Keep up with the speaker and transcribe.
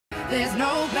There's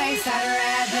no place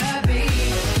I'd rather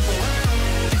be.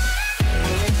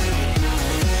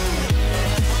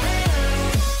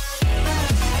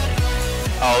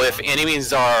 Oh, if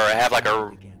enemies have like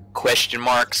a question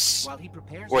marks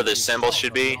where the symbol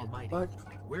should be,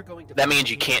 that means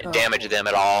you can't damage them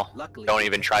at all. Don't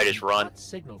even try, just run.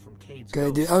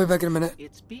 Okay, dude. I'll be back in a minute.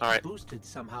 It's being Alright. boosted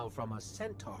somehow from a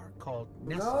centaur called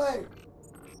Nessus,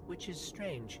 which is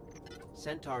strange.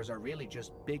 Centaurs are really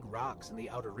just big rocks in the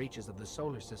outer reaches of the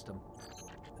solar system.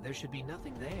 There should be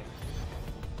nothing there.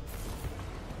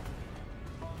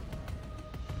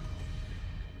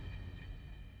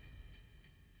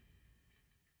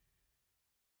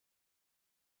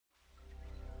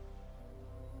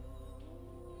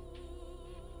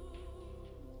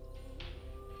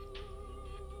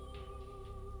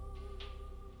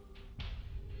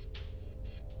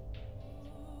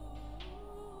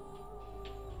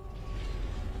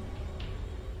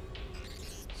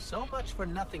 So much for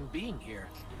nothing being here.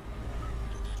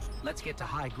 Let's get to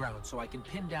high ground so I can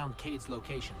pin down Cade's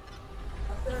location.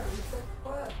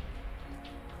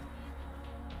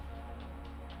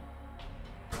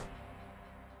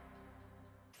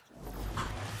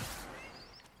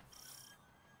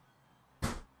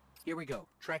 Here we go.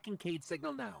 Tracking Cade's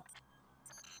signal now.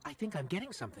 I think I'm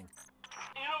getting something.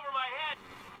 In over my head.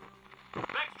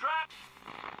 Vex trap.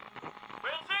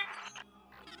 Failsafe.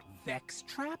 Vex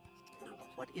trap?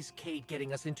 What is Cade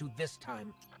getting us into this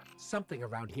time? Something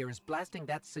around here is blasting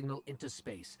that signal into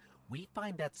space. We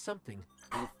find that something,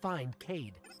 we'll find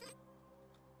Cade.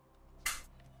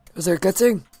 Was there a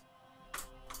cutscene?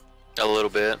 A little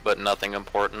bit, but nothing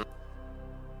important.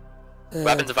 What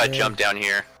happens if I jump down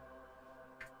here?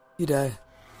 You die.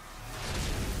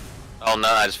 Oh no,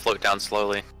 I just float down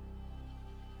slowly.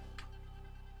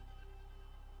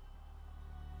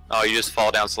 Oh, you just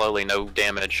fall down slowly, no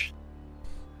damage.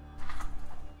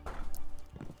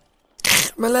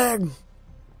 My leg!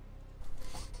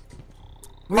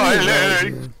 My Really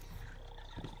leg! man.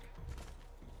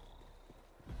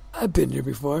 I've been here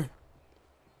before.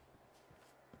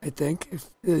 I think.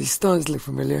 These stones look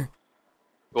familiar.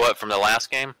 What, from the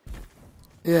last game?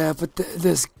 Yeah, but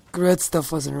this red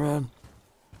stuff wasn't around.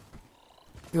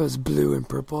 It was blue and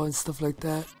purple and stuff like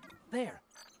that. There!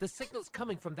 The signal's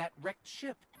coming from that wrecked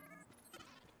ship.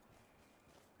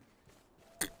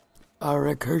 I'll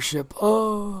wreck her ship.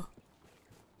 Oh!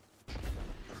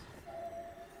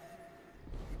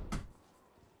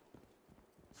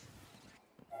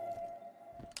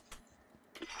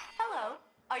 Hello.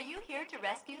 Are you here to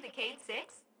rescue the Cade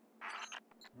 6?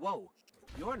 Whoa,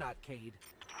 you're not Cade.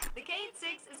 The Cade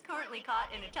 6 is currently caught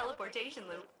in a teleportation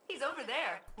loop. He's over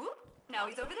there. Whoop. Now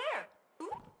he's over there.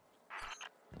 Whoop.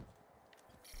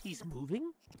 He's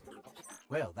moving?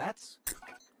 Well, that's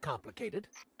complicated.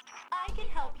 I can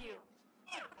help you.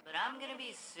 But I'm gonna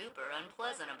be super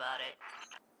unpleasant about it.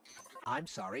 I'm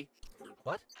sorry.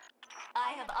 What?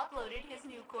 I have uploaded his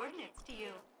new coordinates to you.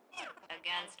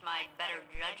 Against my better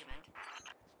judgment.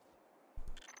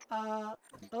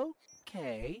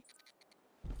 Okay.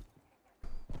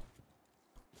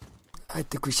 I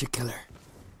think we should kill her.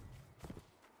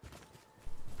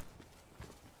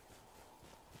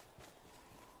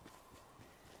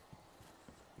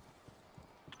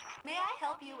 May I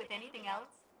help you with anything else?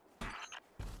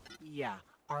 Yeah.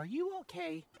 Are you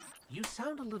okay? You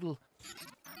sound a little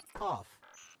off.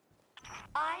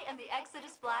 I am the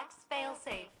Exodus Black's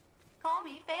failsafe. Call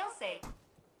me Failsafe.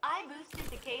 I boosted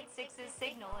the Cade 6's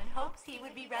signal in hopes he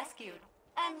would be rescued.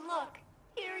 And look,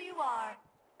 here you are.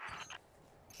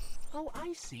 Oh,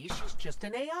 I see. She's just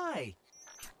an AI.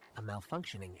 A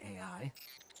malfunctioning AI.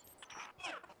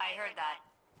 I heard that.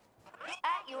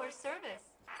 At your service.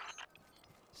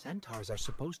 Centaurs are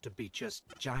supposed to be just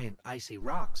giant icy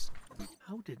rocks.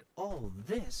 How did all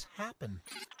this happen?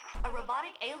 A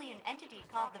robotic alien entity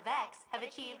called the Vex have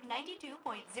achieved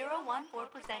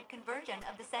 92.014% conversion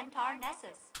of the Centaur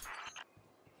Nessus.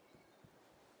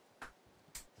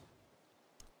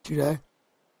 Did you die?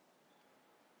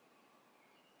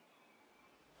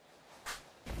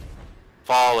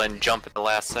 Fall and jump at the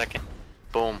last second.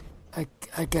 Boom.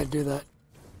 I can't do that.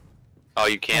 Oh,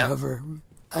 you I can't? hover,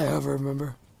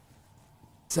 remember?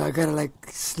 So I gotta like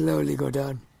slowly go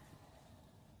down.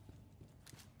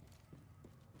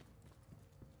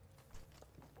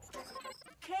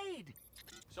 Cade!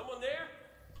 Someone there?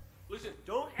 Listen,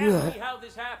 don't Yeah. ask me how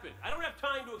this happened. I don't have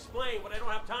time to explain what I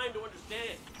don't have time to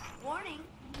understand. Warning,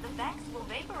 the Vex will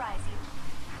vaporize you.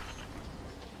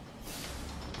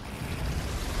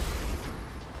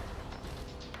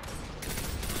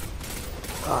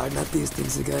 Ah, not these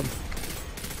things again.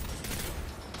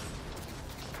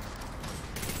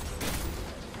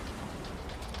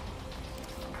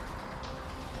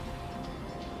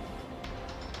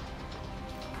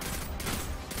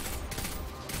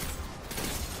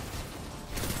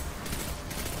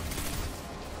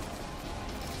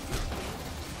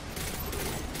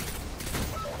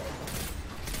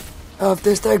 If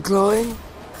they start glowing,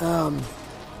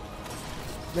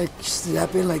 like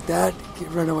snapping like that,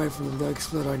 run away from them. They'll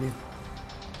explode on you.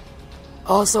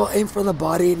 Also, aim for the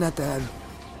body, not the head.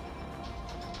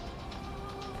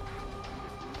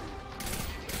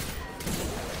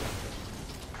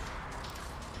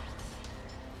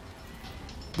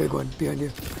 Big one behind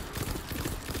you.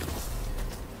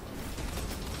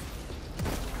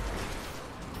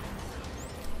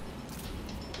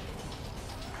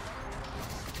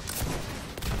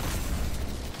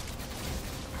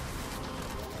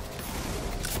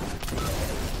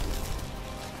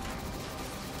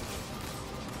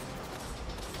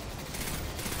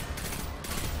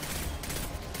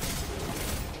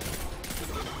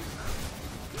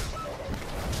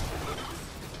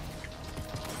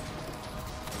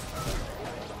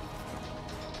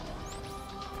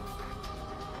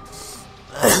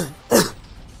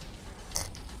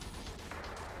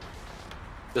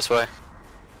 This way.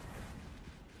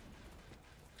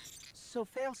 So,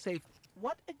 Failsafe,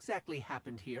 what exactly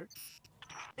happened here?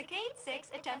 The Cade 6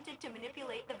 attempted to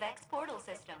manipulate the Vex portal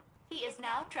system. He is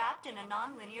now trapped in a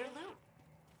non-linear loop.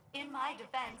 In my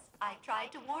defense, I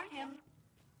tried to warn him.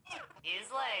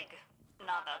 He's like,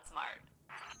 not that smart.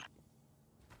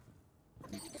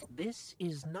 This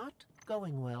is not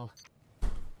going well.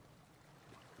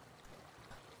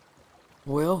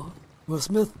 Will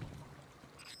Smith?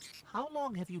 How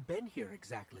long have you been here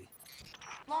exactly?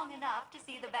 Long enough to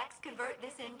see the Vex convert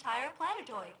this entire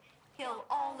planetoid, kill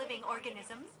all living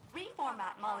organisms,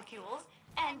 reformat molecules,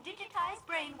 and digitize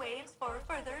brain waves for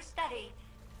further study.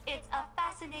 It's a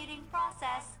fascinating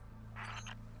process.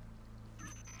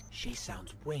 She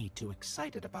sounds way too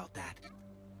excited about that.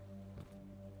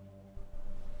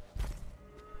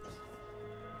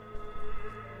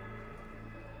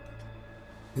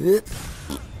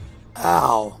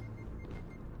 Ow.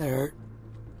 That hurt.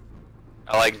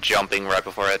 I like jumping right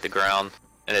before I hit the ground,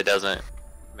 and it doesn't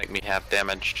make me half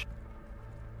damaged.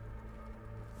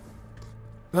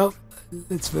 Well,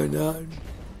 it's fine now.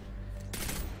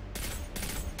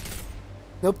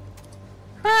 Nope.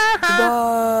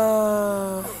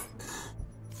 Goodbye.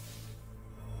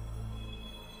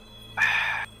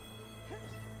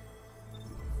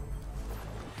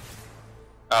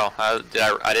 Oh,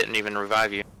 I didn't even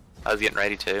revive you. I was getting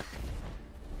ready to.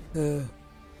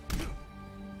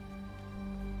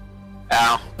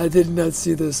 Ow. I did not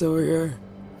see this over here.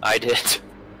 I did.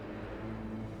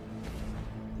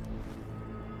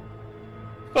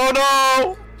 Oh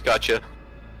no! Gotcha.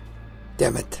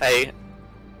 Damn it. Hey,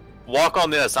 walk on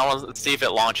this. I want to see if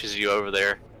it launches you over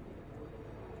there.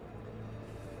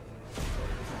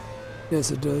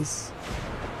 Yes, it does.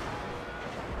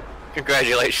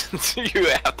 Congratulations, you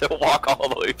have to walk all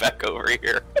the way back over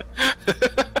here.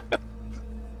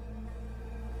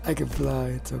 I can fly,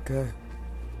 it's okay.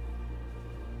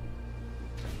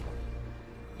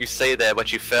 You say that,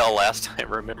 but you fell last time,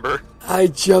 remember? I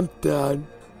jumped down.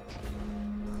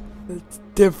 It's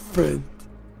different.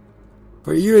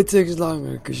 For you it takes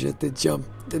longer because you have to jump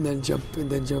and then jump and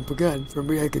then jump again. For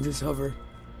me I can just hover.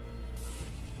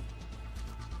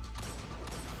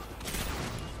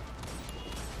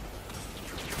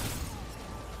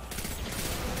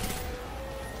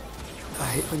 I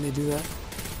hate when they do that.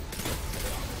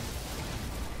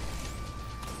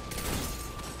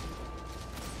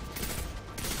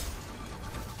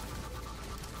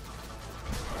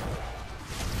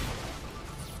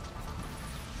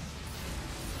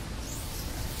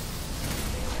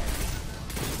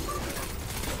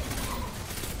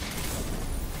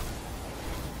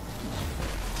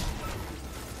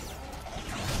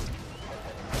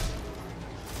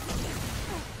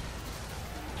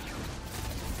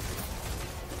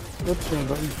 Oops, wrong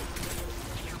button.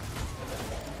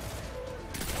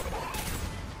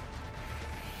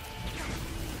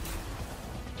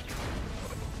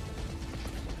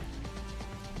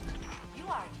 You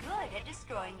are good at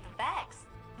destroying the Vex.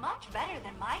 Much better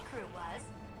than my crew was.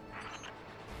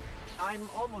 I'm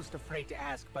almost afraid to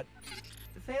ask, but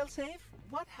Failsafe,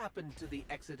 what happened to the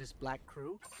Exodus Black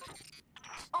crew?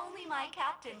 Only my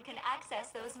captain can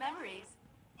access those memories.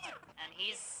 And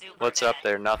he's super What's up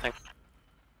there? Nothing?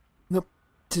 Nope.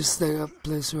 Just the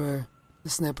place where the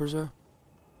snipers are.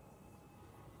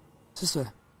 This way.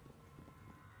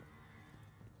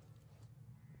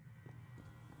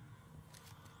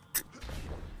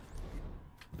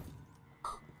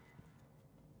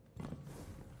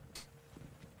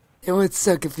 It would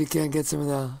suck if you can't get some of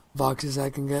the boxes I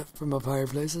can get from up higher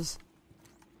places.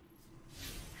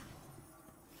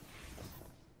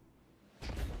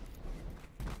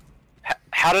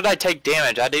 How did I take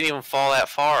damage? I didn't even fall that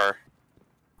far.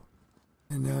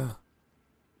 And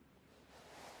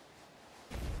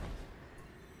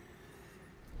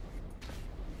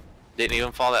Didn't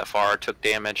even fall that far, took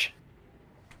damage.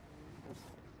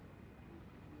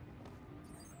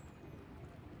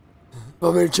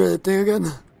 Want me to try the thing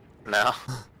again? No.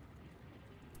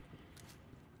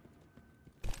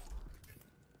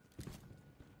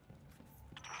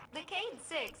 The Cade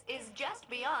 6 is just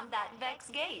beyond that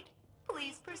Vex gate.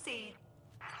 Please proceed.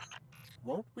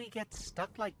 Won't we get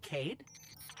stuck like Cade?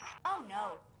 Oh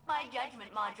no, my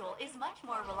judgment module is much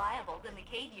more reliable than the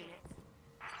Cade units.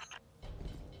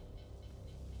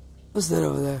 What's that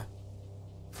over there?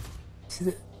 See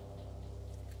that?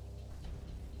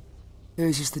 Maybe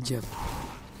it's just a gem.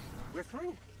 We're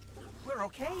through. We're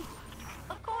okay.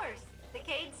 Of course, the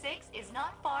Cade 6 is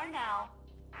not far now.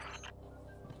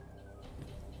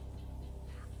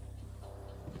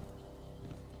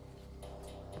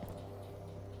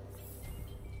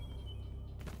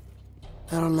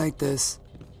 I don't like this.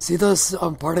 See those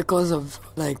particles of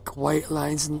like white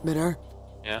lines in midair?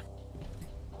 Yeah.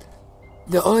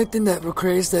 The only thing that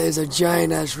creates that is a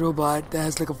giant ass robot that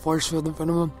has like a force field in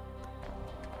front of him.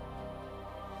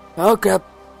 Oh crap!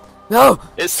 No!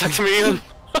 It sucked me in.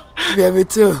 Yeah, me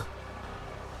too.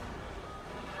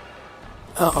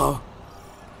 Uh-oh.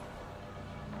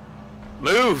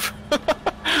 Move!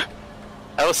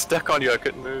 I was stuck on you, I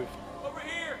couldn't move. Over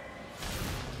here!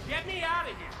 Get me out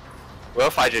of here! Well,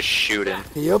 if I just shoot him.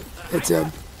 Yep, it's him.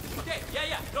 Okay,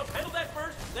 yeah. No, handle that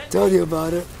first, then... Told you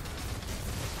about it.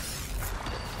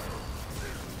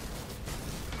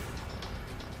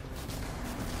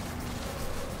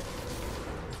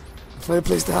 Find a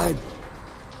place to hide.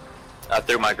 I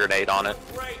threw my grenade on it.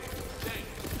 Great. Thanks.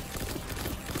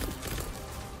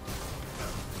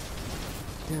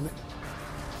 Damn it.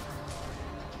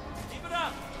 Keep it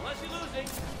up, unless you're losing.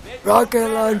 Then Rocket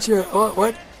launcher. Oh,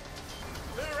 what?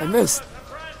 I missed. I'm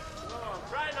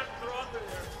trying not to throw up in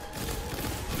there.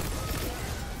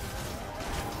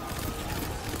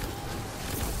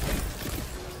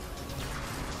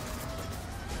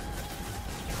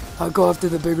 I'll go after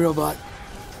the big robot.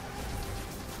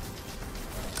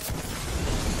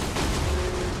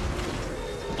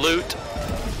 Loot.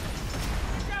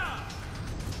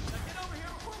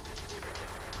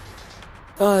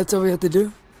 Oh, that's all we have to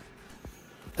do?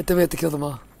 I thought we had to kill them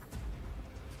all.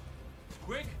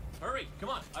 Quick, hurry, come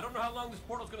on. I don't know how long this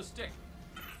portal's gonna stick.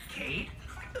 Cade?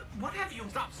 What have you...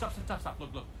 Stop.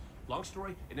 Look. Long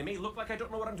story, and it may look like I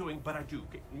don't know what I'm doing, but I do.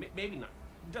 Okay, maybe not.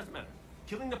 It doesn't matter.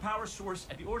 Killing the power source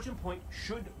at the origin point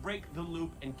should break the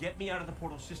loop and get me out of the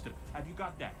portal system. Have you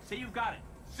got that? Say you've got it.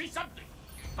 Say something.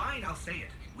 Fine, I'll say it.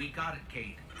 We got it,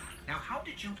 Cade. Now, how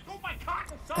did you... Oh my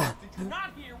cock and sauce! Did you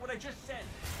not hear what I just said?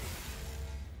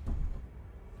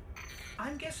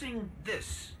 I'm guessing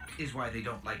this is why they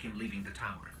don't like him leaving the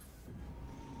tower.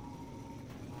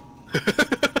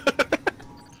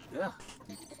 Ugh.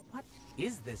 What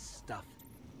is this stuff?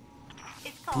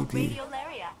 It's called PP.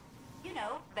 radiolaria. You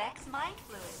know, Vex mind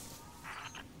fluid.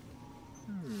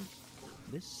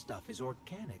 This stuff is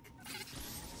organic.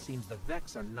 Seems the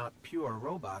Vex are not pure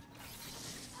robot.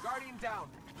 Guardian down.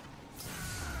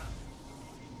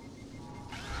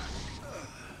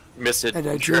 Miss it. And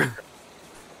I drew.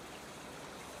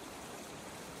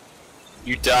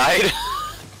 You died?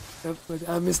 Yep, but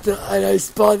I missed it, and I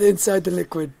spawned inside the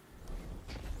liquid.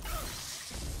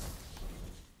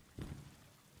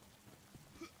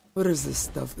 What is this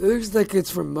stuff? It looks like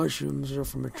it's from mushrooms or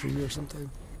from a tree or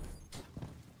something.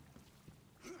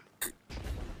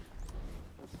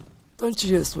 Don't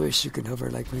you just wish you could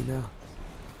hover like me now?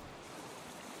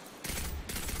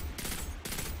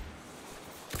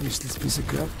 Useless piece of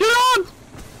crap. Get on!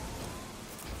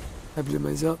 I blew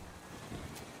myself.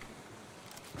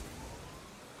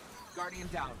 Guardian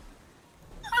down.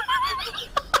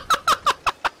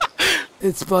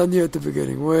 It spawned you at the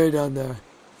beginning, way down there.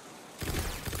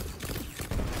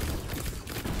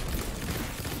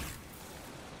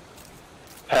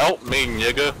 Help me,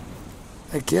 nigga.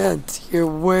 I can't. You're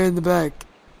way in the back.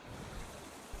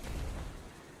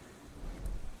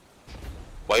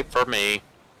 Wait for me.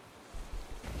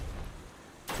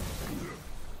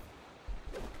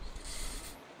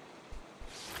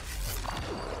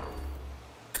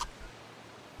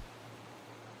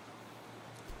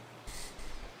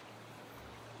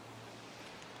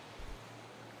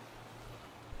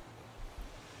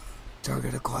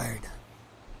 Target acquired.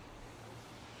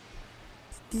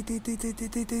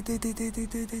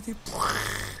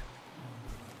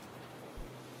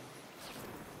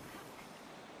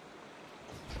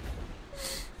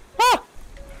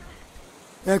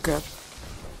 Okay.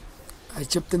 I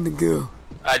jumped in the goo.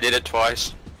 I did it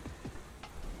twice.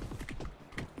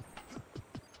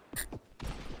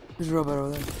 There's a robot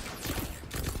over there.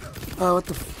 Oh, what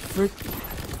the frick?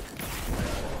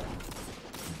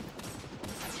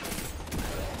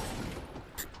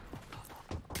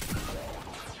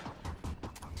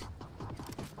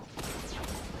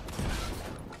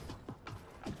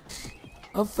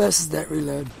 How fast is that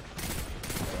reload?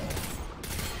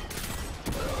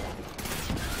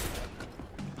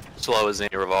 Slow as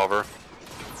any revolver.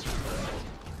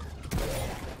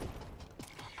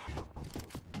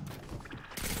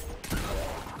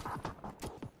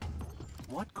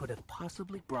 What could have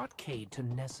possibly brought Cade to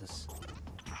Nessus?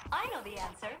 I know the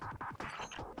answer.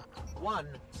 1.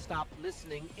 Stop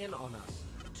listening in on us.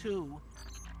 2.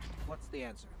 What's the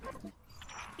answer?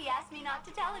 He asked me not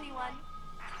to tell anyone.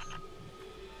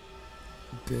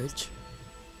 Bitch.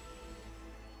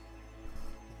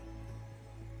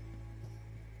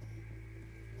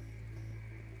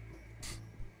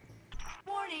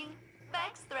 Warning!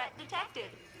 Vex threat detected.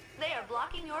 They are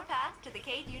blocking your path to the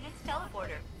Cade unit's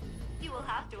teleporter. You will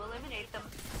have to eliminate them.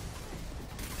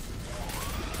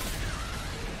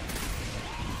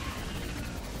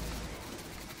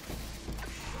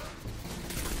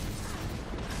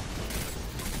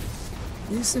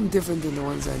 You seem different than the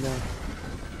ones I know.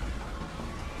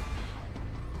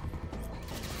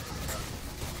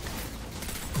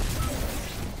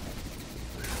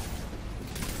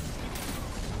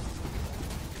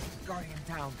 Guardian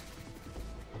down.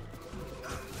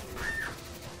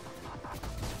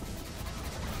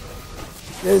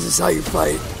 This is how you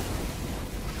fight.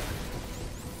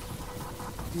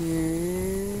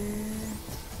 Yeah.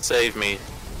 Save me.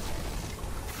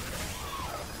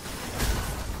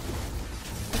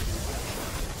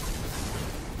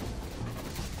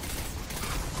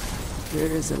 There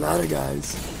is a lot of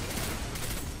guys.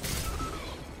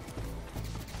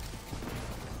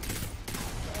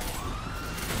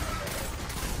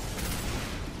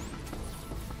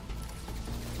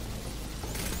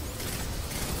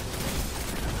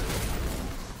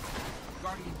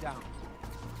 Guardian down.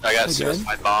 I got Again?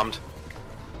 suicide bombed.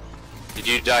 Did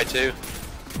you die too?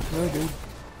 No, dude.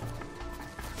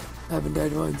 I haven't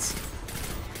died once.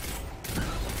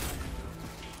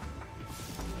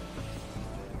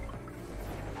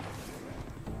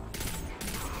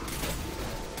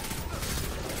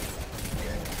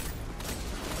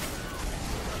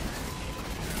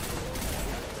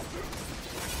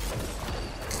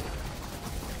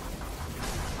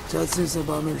 Just suicide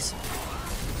bombers.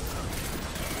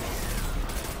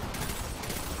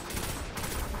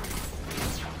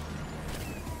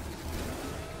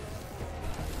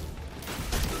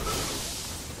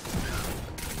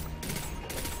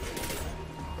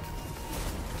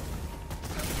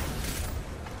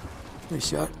 Nice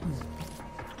shot.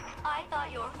 I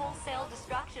thought your wholesale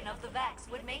destruction of the Vex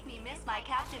would make me miss my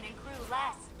captain and crew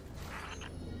less.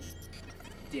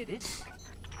 Did it?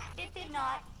 It did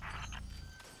not.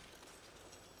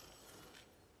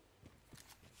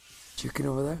 Chicken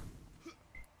over there.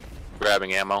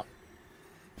 Grabbing ammo.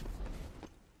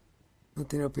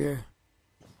 Nothing up here.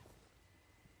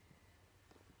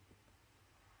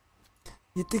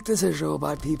 You think this is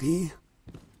robot PP?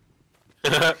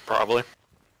 Probably.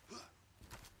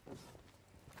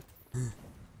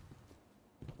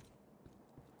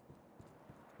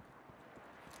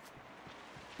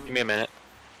 Give me a minute.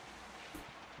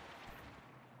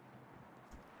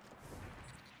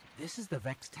 This is the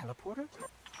Vex teleporter?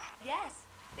 Yes,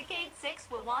 the Cade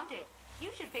 6 will want it. You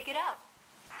should pick it up.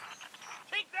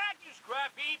 Take that, you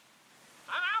scrap heap!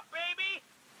 I'm out, baby!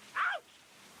 Ouch!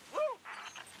 Woo!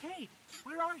 Cade,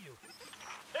 where are you?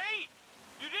 Hey!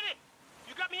 You did it!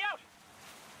 You got me out!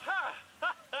 Ha!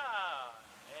 Ha! Ha!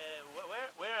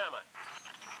 Where am I?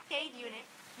 Cade unit,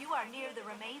 you are near the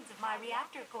remains of my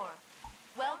reactor core.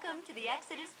 Welcome to the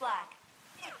Exodus Black,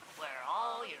 where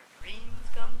all your dreams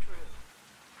come true.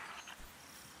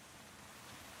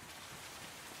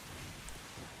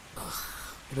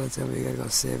 Don't tell me you gotta go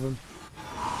save him.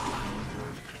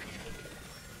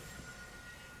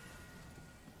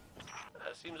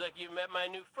 Seems like you've met my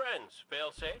new friends,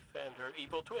 Failsafe, and her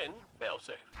evil twin,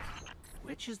 Failsafe.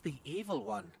 Which is the evil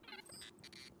one?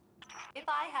 If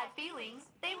I had feelings,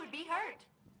 they would be hurt.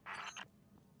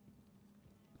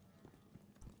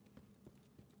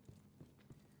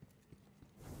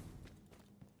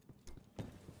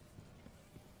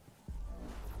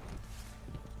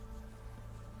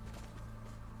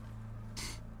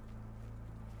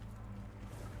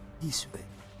 Eastway.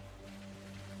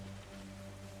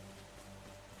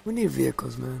 We need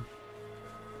vehicles, man.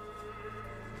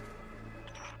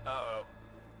 Uh-oh.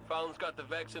 Fallon's got the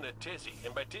Vex in a tizzy,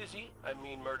 and by tizzy, I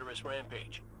mean murderous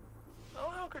rampage.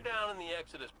 I'll hunker down in the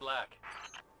Exodus Black.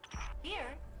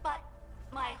 Here, but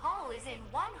my hull is in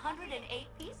 108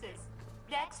 pieces.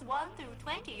 Decks 1 through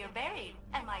 20 are buried,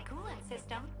 and my coolant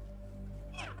system...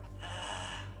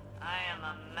 I am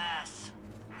a mess.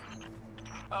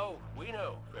 Oh, we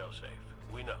know, Failsafe.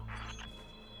 We know.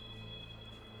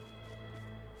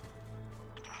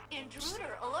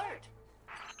 Intruder alert.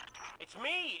 It's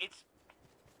me.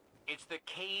 It's the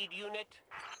Cade unit.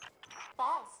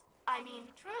 False. I mean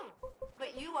true.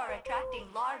 But you are attracting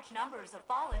large numbers of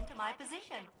Fallen to my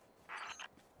position.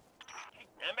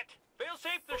 Damn it. Fail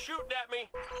safe, they're shooting at me.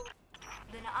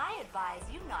 Then I advise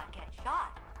you not get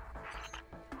shot.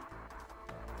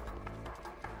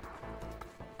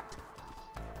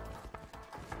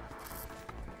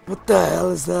 What the hell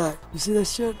is that? You see that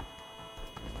shit?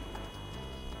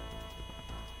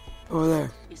 Over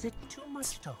there. Is it too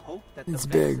much to hope that It's the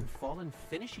big. Vex and Fallen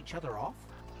finish each other off?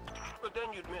 But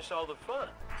then you'd miss all the fun.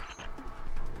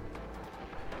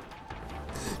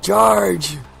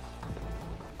 Charge!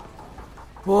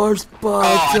 More Oh,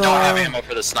 I don't have Sparta! ammo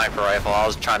for the sniper rifle. I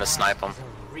was trying to snipe him. It's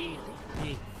a really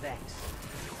big Vex.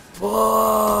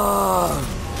 Fuck!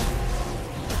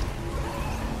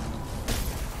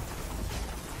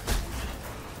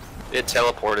 It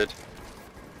teleported.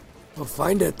 We'll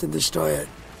find it and destroy it.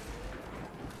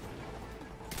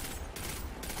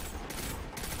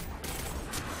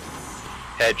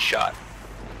 Headshot.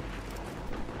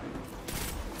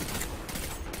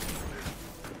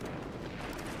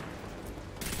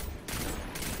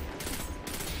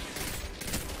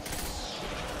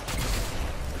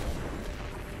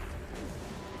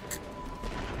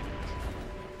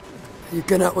 You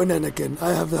cannot win, Anakin.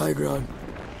 I have the high ground.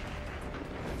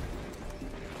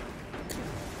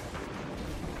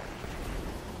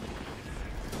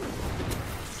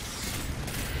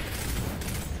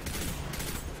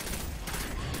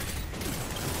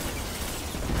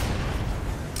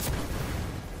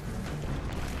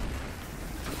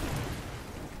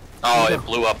 Oh, it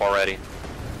blew up already.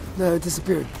 No, it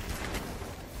disappeared.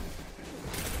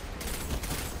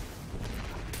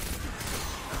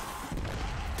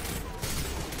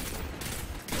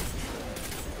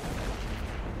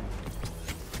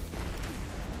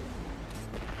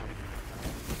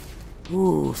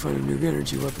 Ooh, found a new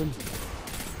energy weapon.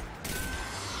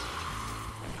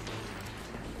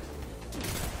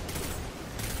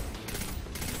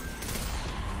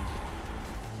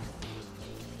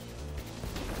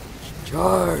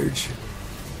 Charge!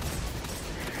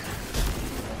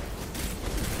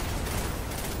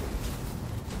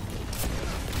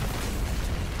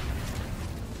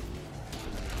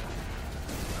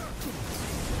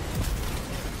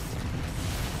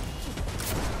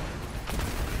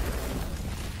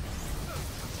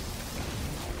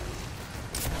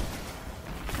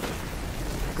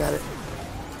 Got it.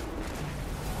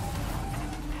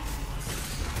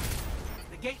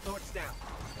 The gate lord's down.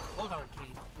 Hold on,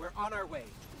 Cade. We're on our way.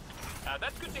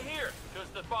 That's good to hear, because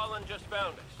the Fallen just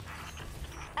found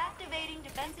us. Activating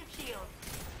defensive shield.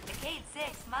 The Cade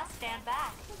 6 must stand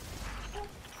back.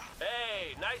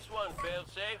 Hey, nice one,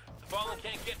 failsafe. The Fallen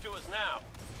can't get to us now.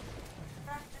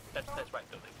 That's right,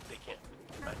 though. They can't.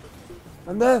 Right,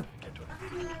 Anda. get to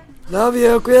us. Love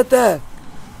you, cuídate.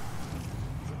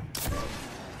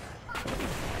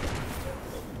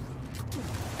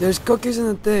 There's cookies in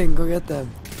the thing. Go get them.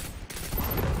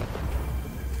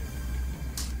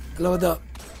 Load up.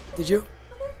 Did you?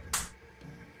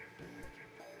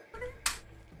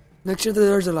 Make sure the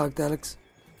doors are locked, Alex.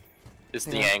 It's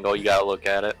the Yeah. angle. You gotta look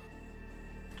at it.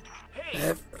 Hey,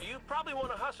 Yep. you probably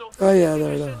want to hustle. Oh, yeah, You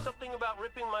there. said something about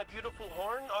ripping my beautiful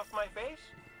horn off my face?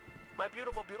 My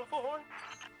beautiful, beautiful horn?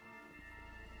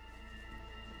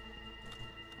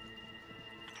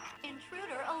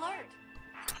 Intruder alert.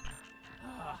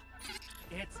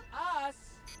 It's us!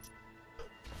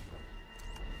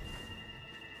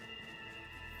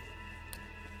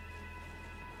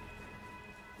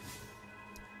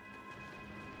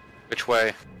 Which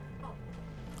way?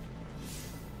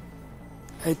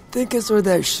 I think it's where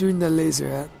they're shooting the laser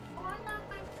at.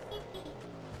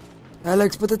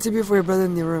 Alex, put the TV for your brother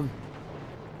in your room.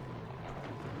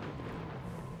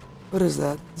 What is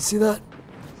that? You see that?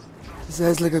 This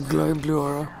has like a glowing blue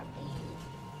aura.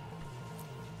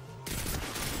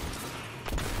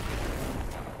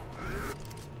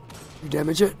 You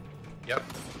damage it? Yep.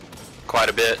 Quite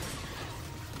a bit.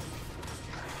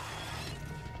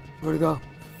 Where'd it go?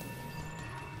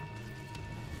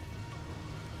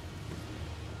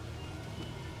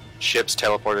 Ship's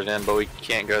teleported in, but we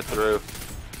can't go through.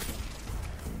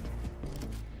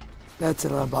 That's a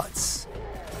lot of bots.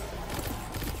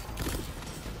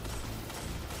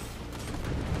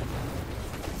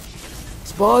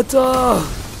 Sparta!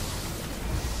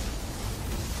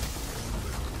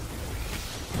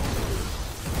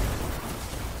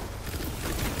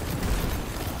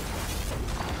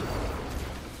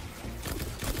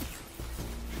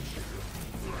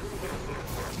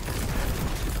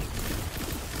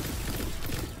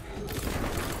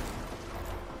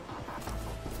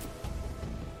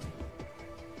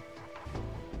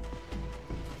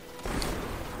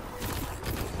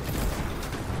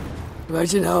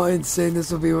 Imagine how insane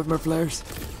this will be with my flares.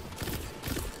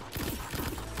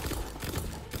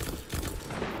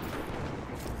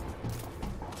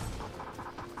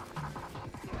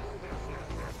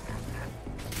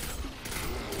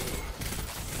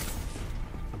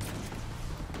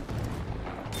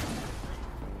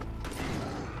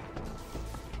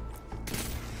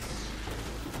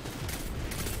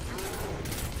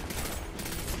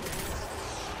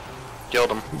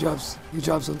 Killed him. You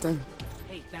dropped something.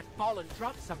 Hey, that fallen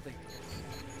dropped something.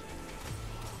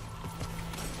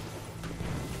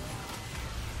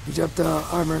 You dropped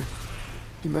armor.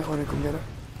 You might want to come get it.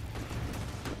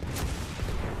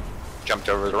 Jumped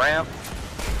over the ramp.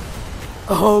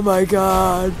 Oh my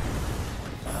god!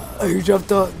 You dropped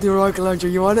the rocket launcher.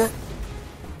 You want it?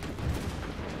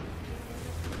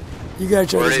 You gotta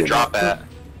try Where to did it get drop that. at?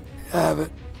 I have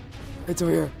it. It's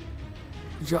over here.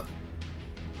 You drop.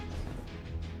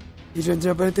 You trying to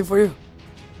drop anything for you?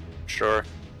 Sure.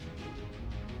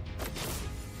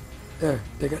 There,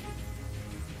 take it.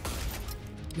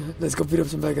 Let's go beat up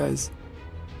some bad guys.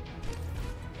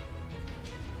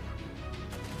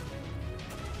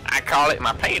 I call it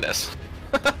my penis.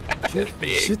 It's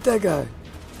big. Shoot that guy.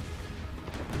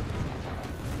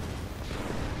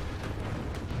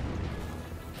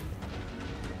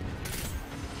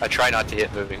 I try not to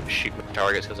hit moving shoot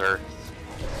targets because they're.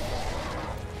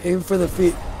 Aim for the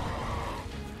feet.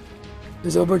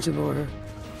 There's a whole bunch of them over here.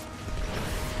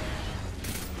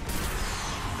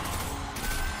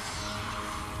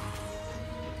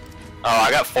 Oh, I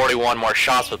got 41 more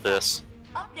shots with this.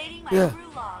 Updating my Yeah.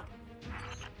 crew log.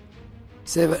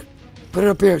 Save it. Put it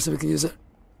up here so we can use it.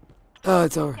 Oh,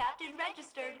 it's over. Captain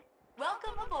registered.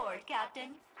 Welcome aboard,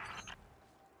 Captain.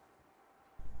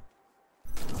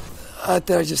 I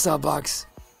thought I just saw a box.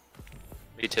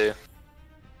 Me too.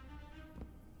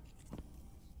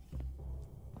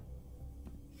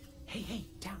 Hey,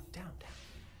 down.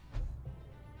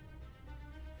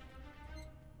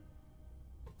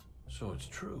 So it's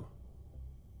true.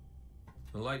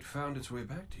 The light found its way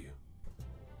back to you.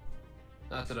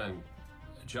 Not that I'm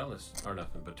jealous or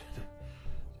nothing, but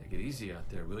take it easy out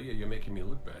there, will you? You're making me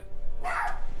look bad.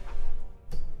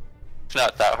 It's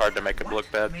not that hard to make him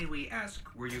look bad. May we ask,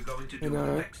 were you going to do know, with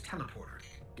the right? Vex teleporter?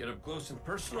 Get up close and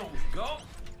personal. Go.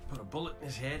 Put a bullet in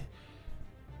his head.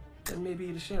 Then maybe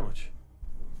eat a sandwich.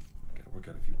 Gotta work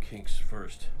out a few kinks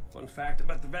first. Fun fact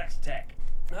about the Vex tech.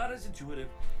 Not as intuitive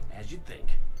as you'd think.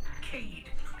 Cade,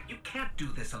 you can't do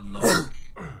this alone.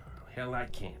 Hell, I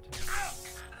can't.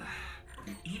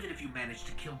 Even if you manage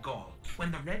to kill Gaul,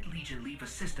 when the Red Legion leave a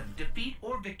system, defeat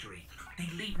or victory, they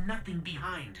leave nothing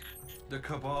behind. The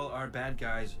Cabal are bad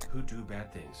guys who do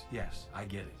bad things. Yes, I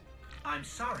get it. I'm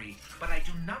sorry, but I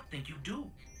do not think you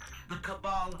do. The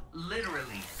Cabal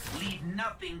literally leave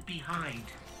nothing behind.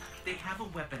 They have a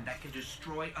weapon that can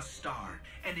destroy a star,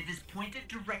 and it is pointed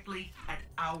directly at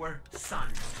our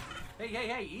sun.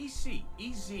 Hey,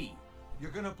 easy. You're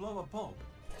gonna blow a bulb.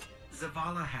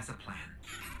 Zavala has a plan.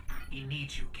 He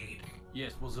needs you, Cade.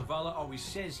 Yes, well, Zavala always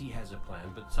says he has a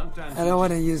plan, but sometimes... I don't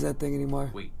want to use that thing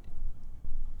anymore. Wait.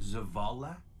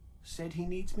 Zavala said he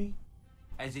needs me?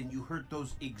 As in you heard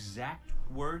those exact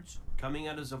words coming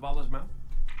out of Zavala's mouth?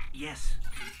 Yes,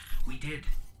 we did.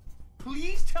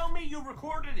 Please tell me you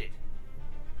recorded it.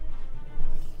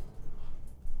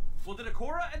 Well, did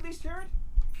Akora at least hear it?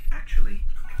 Actually,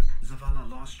 Zavala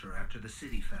lost her after the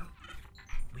city fell.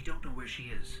 We don't know where she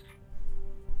is.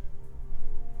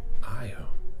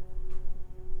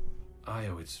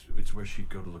 Io, it's where she'd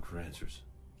go to look for answers.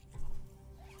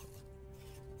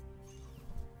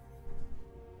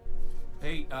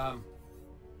 Hey,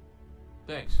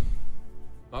 thanks.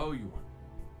 Oh, you won.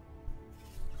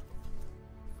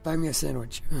 Buy me a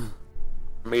sandwich.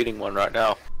 I'm eating one right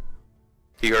now.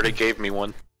 He already gave me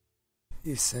one.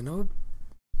 You son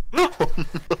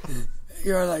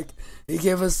You're like, he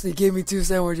gave me 2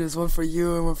 sandwiches, one for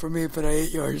you and one for me, but I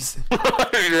ate yours.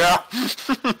 Yeah.